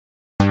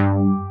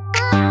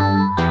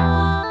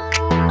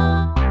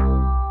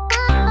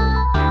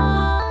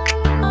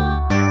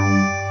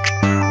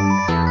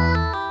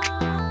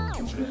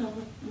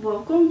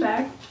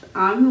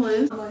I'm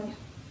Liz. Aleyah.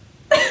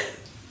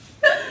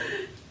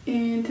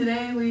 And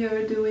today we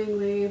are doing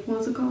the,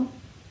 what's it called?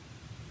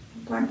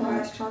 Black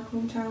Mask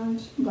Charcoal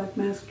Challenge. Black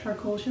Mask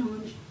Charcoal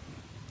Challenge.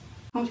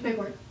 How much you pay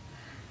for it?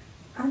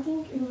 I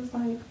think it was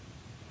like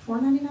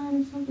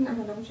 $4.99 or something. I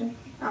gotta double check.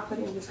 I'll put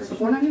it in the description.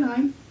 So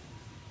 $4.99.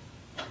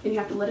 And you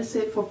have to let it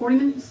sit for 40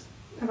 minutes?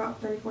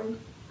 About 30-40.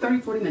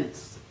 30-40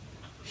 minutes.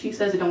 She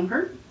says it don't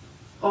hurt.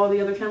 All the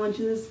other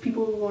challenges,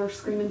 people are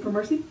screaming for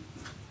mercy.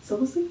 So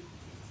we'll see.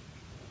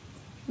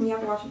 And you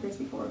have to wash your face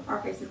before.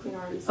 Our face is clean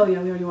already. Oh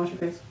yeah, we already washed your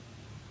face.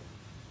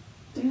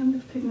 Damn,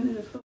 this pigment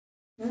is fuck.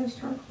 That is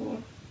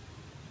charcoal.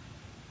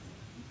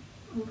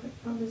 Okay,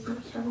 oh, this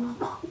is starting off.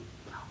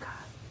 Oh god.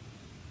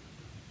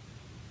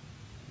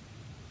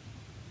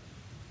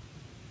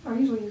 I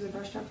usually use a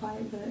brush to apply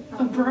it, but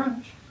A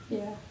brush?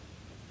 Yeah.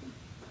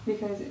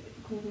 Because it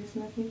will be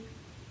smoky.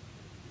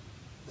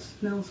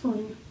 Smells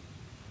funny.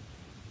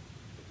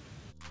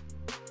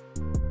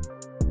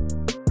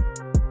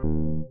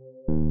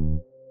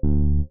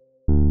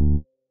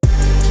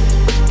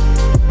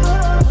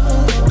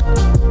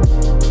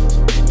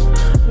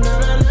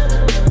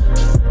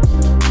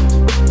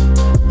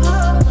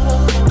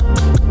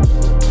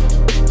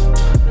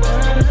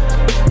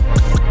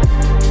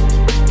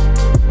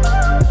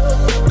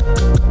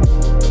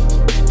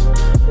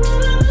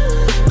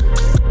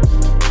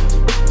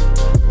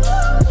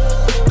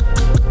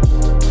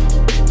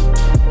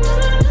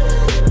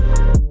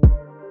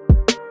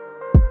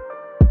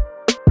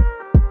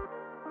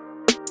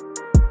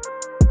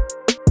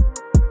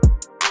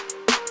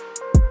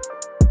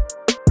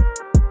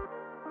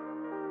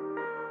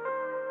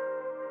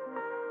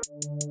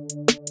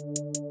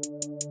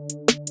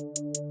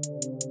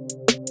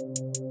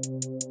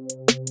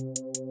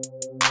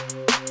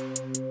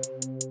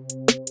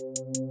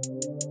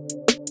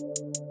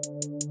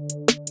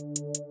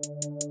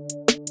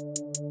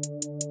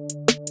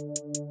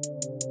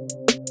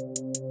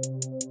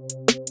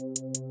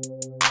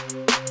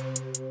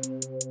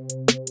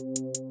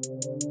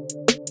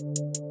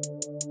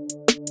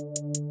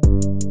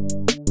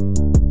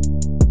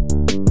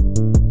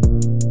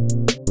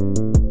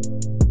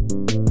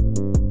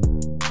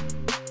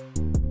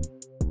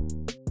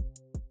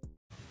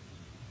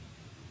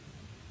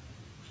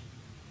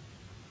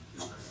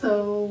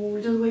 So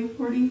we'll just wait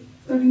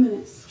 30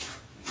 minutes.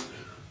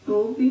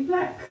 We'll be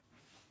back.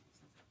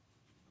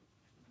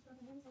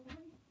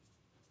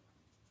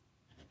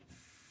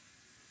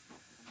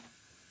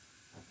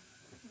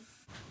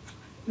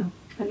 No,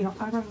 I need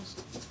off eyebrows.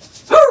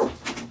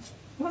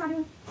 What are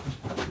you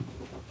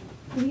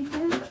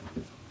doing?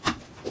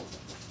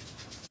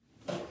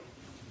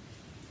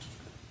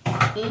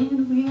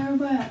 And we are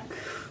back.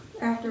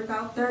 After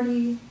about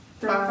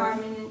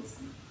 35 minutes.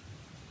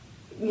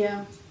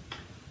 Yeah.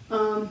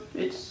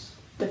 It's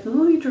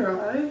definitely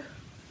dry.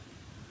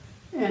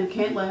 And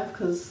can't laugh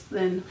because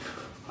then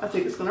I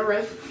think it's gonna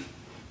rip.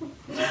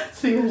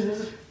 So you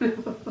just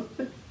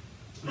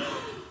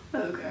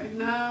okay,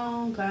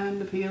 now time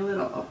to peel it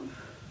off.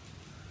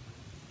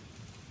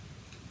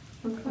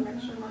 I'm gonna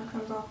make sure mine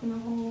comes off in the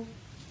hole.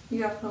 You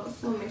gotta pull it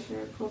slow, make sure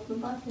it pulls the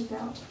blackness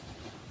out.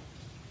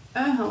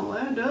 Oh,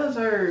 that does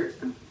hurt.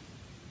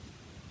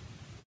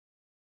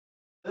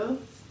 Oh,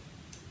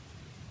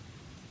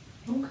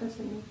 Don't cuss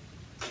at me.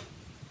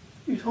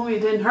 you told me it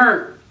didn't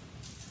hurt.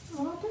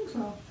 I don't think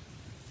so.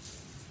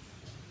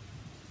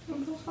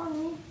 I'm so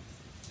sorry.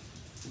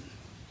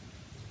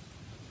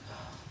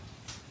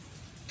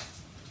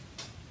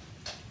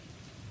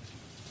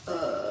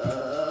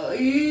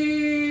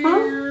 Yeah.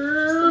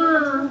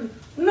 Huh?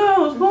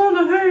 No, it's blowing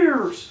the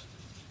hairs.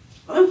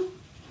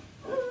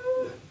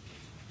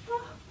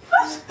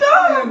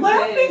 Stop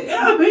laughing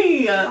at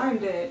me. I'm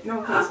dead.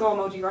 No, it's slow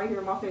emoji right here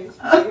in my face.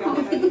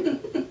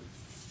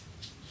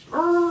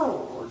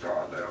 Oh,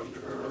 goddamn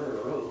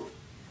girl.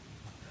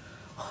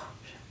 Oh,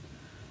 shit.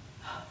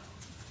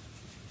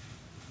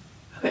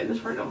 Okay, this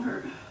part don't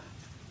hurt.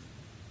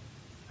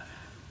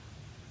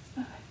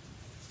 Okay.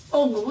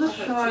 Oh, this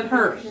side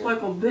hurts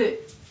like a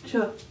bitch.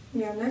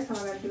 Yeah, next time I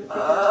gotta do it.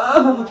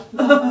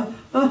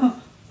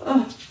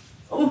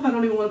 Oh, I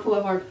don't even want to pull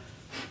that hard.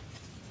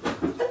 Shut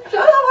up,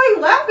 why are you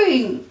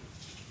laughing?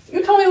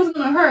 You told me it was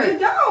gonna hurt. It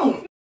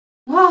don't.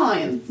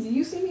 Lying. Do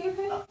you see me in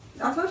pain?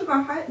 I told you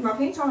my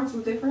pain tolerance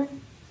was different.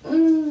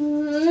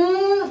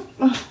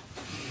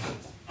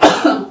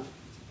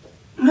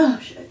 Oh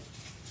shit.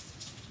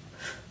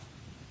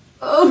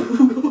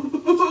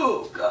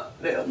 Oh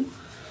goddamn.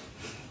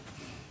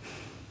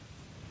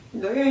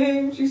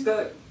 Dang, she's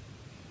stuck.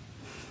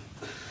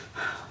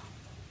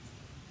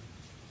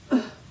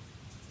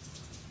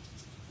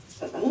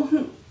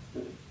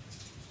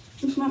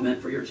 It's not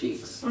meant for your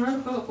cheeks.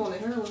 I'm gonna pull the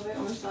hair a little bit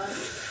on this side.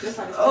 This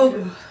side is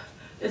Oh,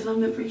 it's not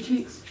meant for your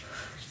cheeks.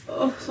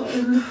 Oh,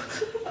 sorry.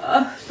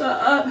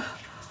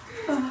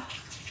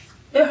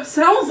 It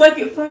sounds like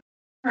it fucking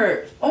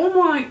hurts. Oh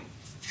my.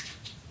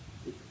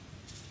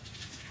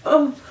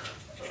 Oh.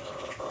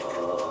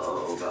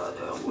 Oh,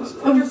 goddamn.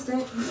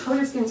 Put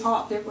your skin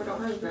taut, therefore don't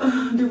hurt as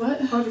bad. Do what?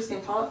 Hold your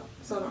skin taut,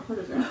 so it don't hurt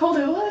as bad. Hold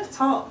it what?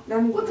 Taut.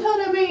 That means What the hell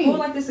that mean? hold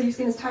like this so your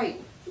skin is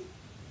tight.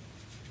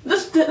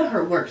 This didn't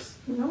hurt worse.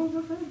 No, it's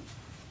okay.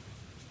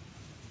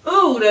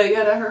 Ooh,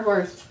 yeah, that hurt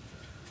worse.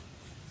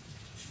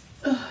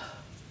 Ugh.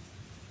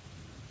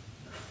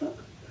 Fuck.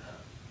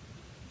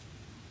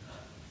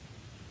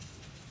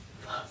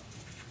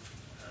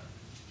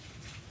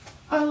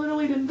 I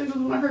literally didn't think it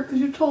was gonna hurt because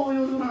you told me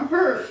it was gonna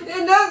hurt. It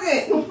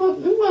doesn't.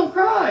 I'm gonna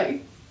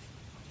cry.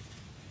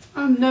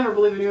 I'm never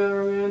believing you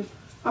ever again.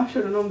 I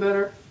should have known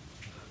better.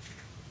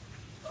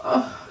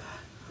 Oh,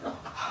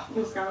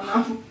 You just got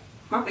enough.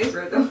 My face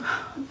red though.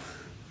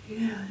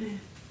 yeah, it is.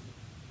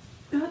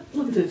 God,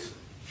 look at this.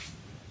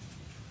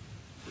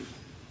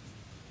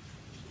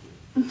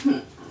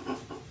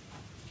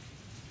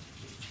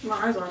 My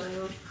eyes are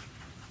red.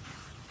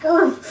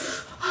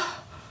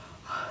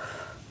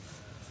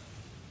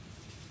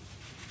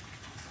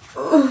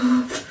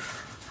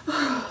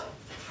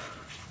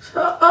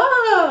 Shut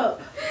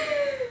up!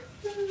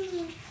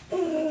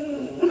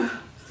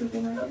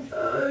 Sleeping right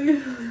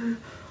here.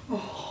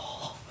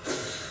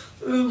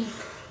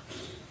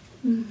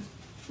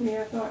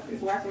 Yeah, I thought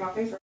it's waxing my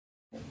face.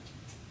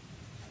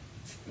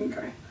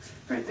 Okay,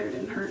 right there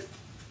didn't hurt.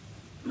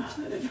 No,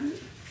 that didn't hurt.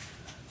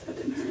 That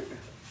didn't hurt.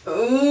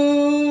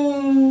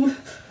 Oh,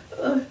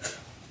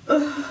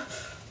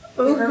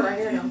 It hurt right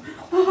here now.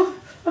 oh,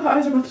 my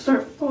eyes are about to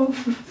start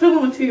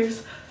filling with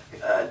tears.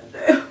 God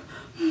damn.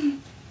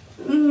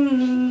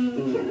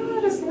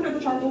 I just wanted the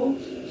charcoal.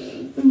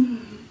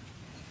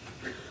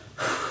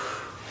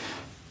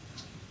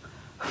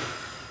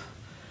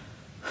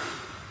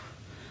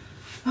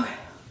 Okay.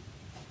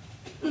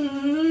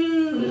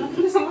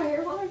 It's on my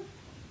hairline.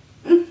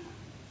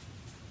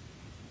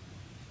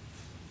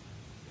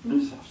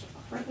 Just wash it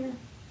off right there.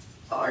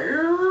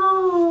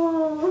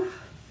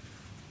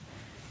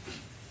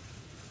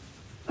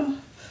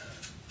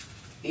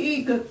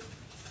 Good.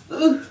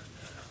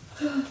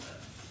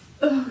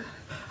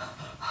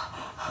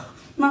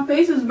 My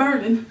face is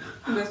burning.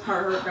 This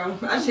part hurt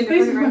though. I shouldn't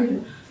Face have is put it right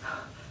burning.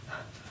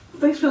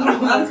 Face feels here.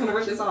 I'm like just gonna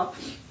rush this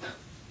off.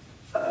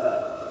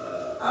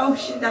 Oh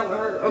shit, that one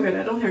hurt. okay,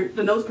 that don't hurt.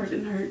 The nose part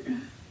didn't hurt.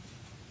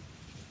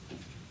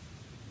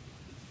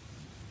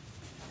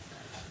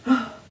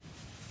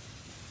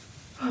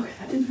 Okay,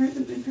 that didn't hurt.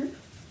 That didn't hurt.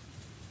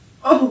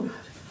 Oh god.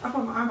 I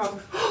put my eyeball.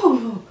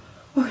 Oh,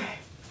 okay.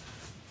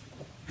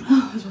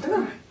 Oh, I was about to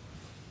cry.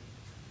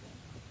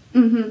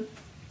 Mm-hmm.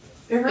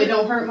 It hurt. It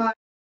don't hurt my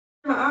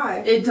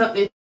eye. It don't.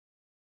 It.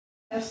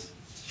 Yes.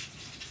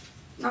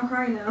 I'm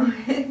crying now.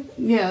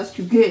 Yeah, that's what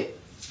you get.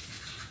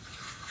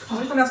 At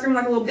least I'm not screaming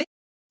like a little bitch.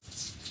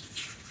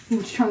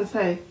 What you trying to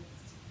say?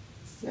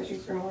 Yeah,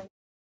 she's screaming like.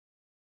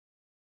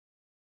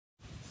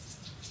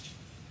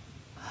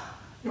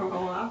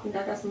 Oh, I think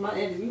I got some of my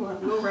edges. You gonna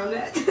have to go around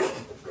that.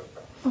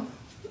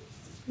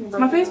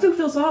 My face do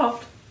feel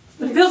soft.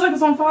 It feels like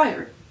it's on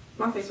fire.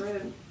 My face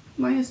red.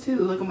 Mine is too.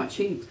 Look on my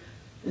cheeks.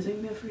 This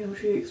ain't meant for your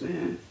cheeks,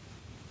 man.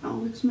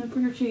 Oh, it's meant for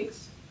your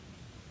cheeks.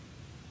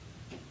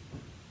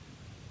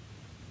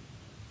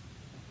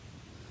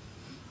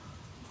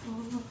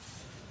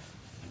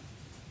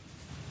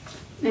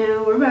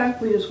 Now we're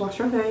back. We just washed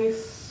our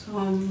face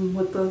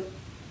with the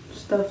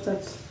stuff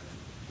that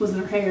was in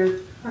her hair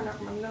I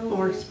got my nose.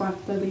 or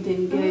spot that we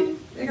didn't get.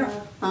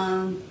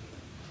 Yeah.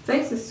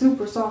 Face is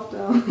super soft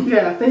though.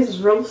 Yeah, face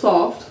is real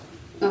soft.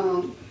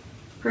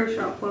 Pretty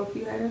sure I'll pull up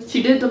you guys.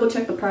 She did double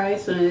check the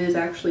price and it is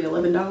actually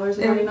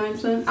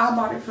 $11.99. I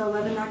bought it for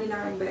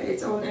 $11.99, but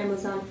it's on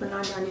Amazon for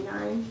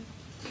 $9.99.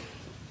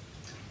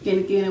 And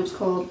again, it was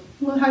called,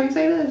 well, how you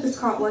say this? It's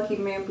called Lucky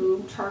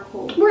Bamboo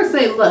Charcoal. We're gonna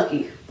say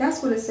Lucky.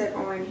 That's what it said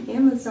on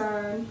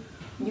Amazon.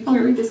 You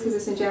can't read this because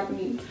it's in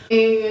Japanese.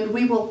 And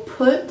we will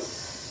put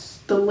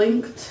the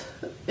link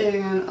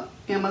in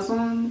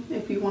Amazon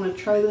if you want to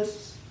try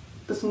this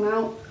one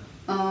out.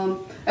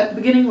 At the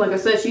beginning, like I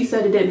said, she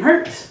said it didn't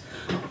hurt,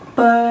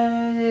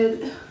 but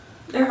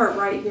it hurt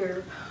right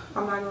here.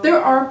 I'm not gonna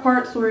there are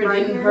parts where it right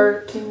didn't here,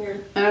 hurt,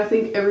 here. and I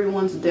think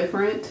everyone's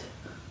different.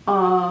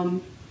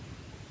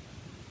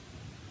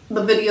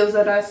 The videos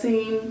that I've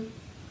seen,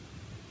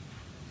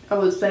 I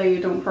would say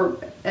it don't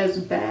hurt as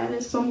bad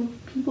as some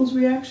people's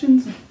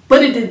reactions,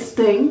 but it did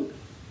sting,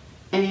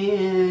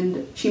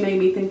 and she made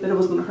me think that it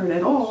was going to hurt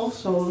at all,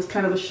 so it was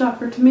kind of a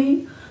shocker to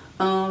me.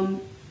 But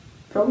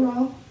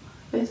overall,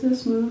 face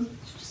is smooth,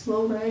 it's just a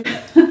little right.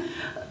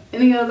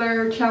 Any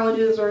other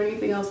challenges or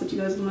anything else that you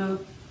guys want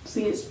to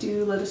see us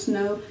do, let us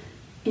know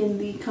in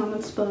the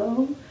comments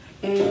below,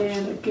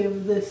 and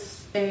give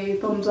this a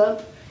thumbs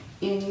up.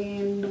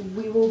 And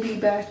we will be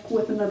back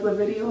with another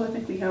video. I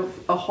think we have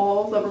a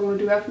haul that we're going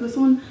to do after this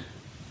one,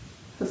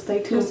 so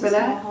stay tuned for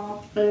that.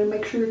 And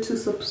make sure to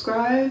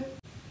subscribe.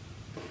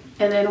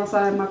 And then also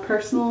I have my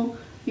personal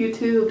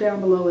YouTube down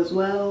below as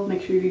well.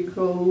 Make sure you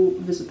go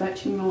visit that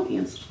channel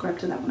and subscribe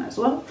to that one as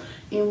well.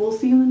 And we'll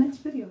see you in the next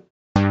video.